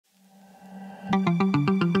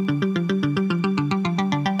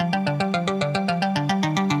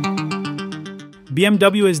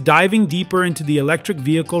BMW is diving deeper into the electric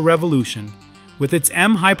vehicle revolution, with its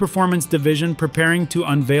M high-performance division preparing to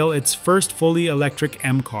unveil its first fully electric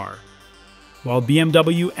M car. While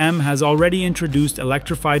BMW M has already introduced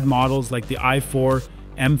electrified models like the i4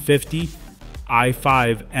 M50,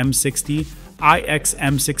 i5 M60, iX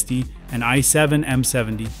M60, and i7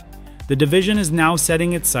 M70, the division is now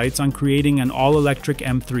setting its sights on creating an all-electric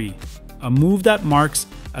M3, a move that marks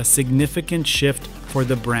a significant shift for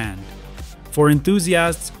the brand. For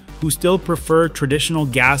enthusiasts who still prefer traditional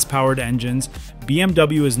gas-powered engines,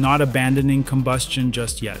 BMW is not abandoning combustion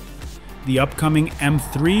just yet. The upcoming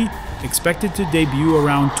M3, expected to debut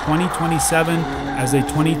around 2027 as a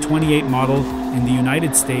 2028 model in the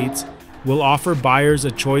United States, will offer buyers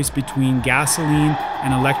a choice between gasoline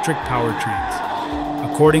and electric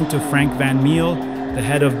powertrains. According to Frank van Meel, the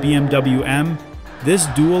head of BMW M, this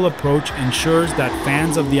dual approach ensures that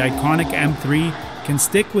fans of the iconic M3 can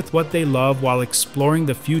stick with what they love while exploring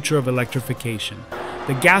the future of electrification.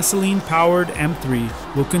 The gasoline-powered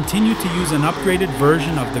M3 will continue to use an upgraded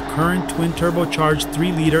version of the current twin-turbocharged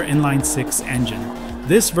 3-liter inline-6 engine.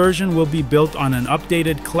 This version will be built on an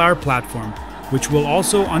updated Clar platform, which will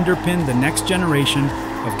also underpin the next generation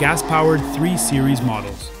of gas-powered 3 Series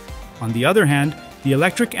models. On the other hand, the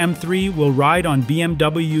electric M3 will ride on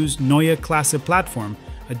BMW's Neue Klasse platform,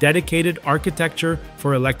 a dedicated architecture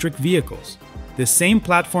for electric vehicles. This same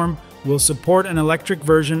platform will support an electric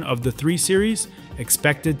version of the 3 Series,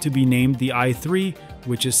 expected to be named the i3,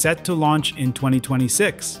 which is set to launch in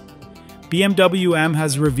 2026. BMW M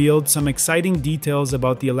has revealed some exciting details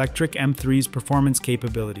about the electric M3's performance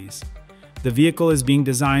capabilities. The vehicle is being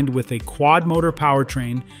designed with a quad-motor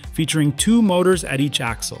powertrain featuring 2 motors at each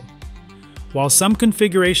axle. While some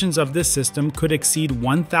configurations of this system could exceed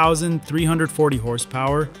 1,340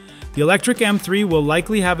 horsepower, the electric M3 will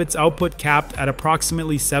likely have its output capped at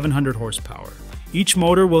approximately 700 horsepower. Each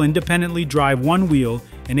motor will independently drive one wheel,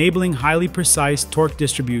 enabling highly precise torque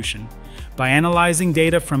distribution. By analyzing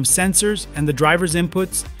data from sensors and the driver's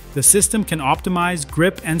inputs, the system can optimize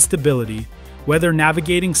grip and stability, whether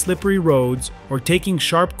navigating slippery roads or taking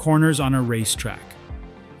sharp corners on a racetrack.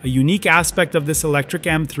 A unique aspect of this electric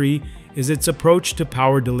M3 is its approach to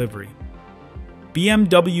power delivery.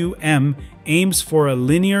 BMW M aims for a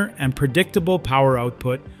linear and predictable power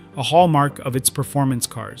output, a hallmark of its performance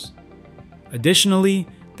cars. Additionally,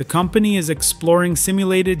 the company is exploring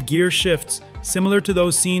simulated gear shifts similar to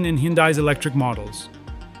those seen in Hyundai's electric models.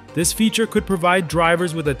 This feature could provide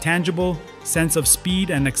drivers with a tangible sense of speed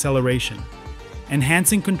and acceleration,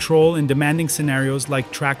 enhancing control in demanding scenarios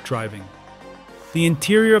like track driving. The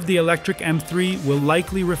interior of the electric M3 will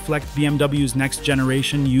likely reflect BMW's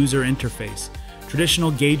next-generation user interface.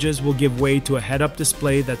 Traditional gauges will give way to a head-up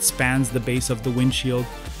display that spans the base of the windshield,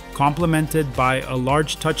 complemented by a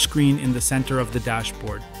large touchscreen in the center of the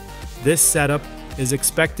dashboard. This setup is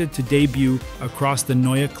expected to debut across the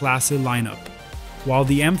Neue Klasse lineup. While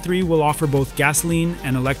the M3 will offer both gasoline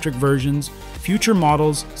and electric versions, future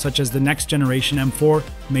models, such as the next-generation M4,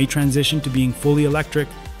 may transition to being fully electric,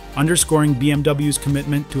 underscoring BMW's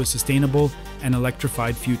commitment to a sustainable and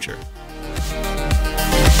electrified future.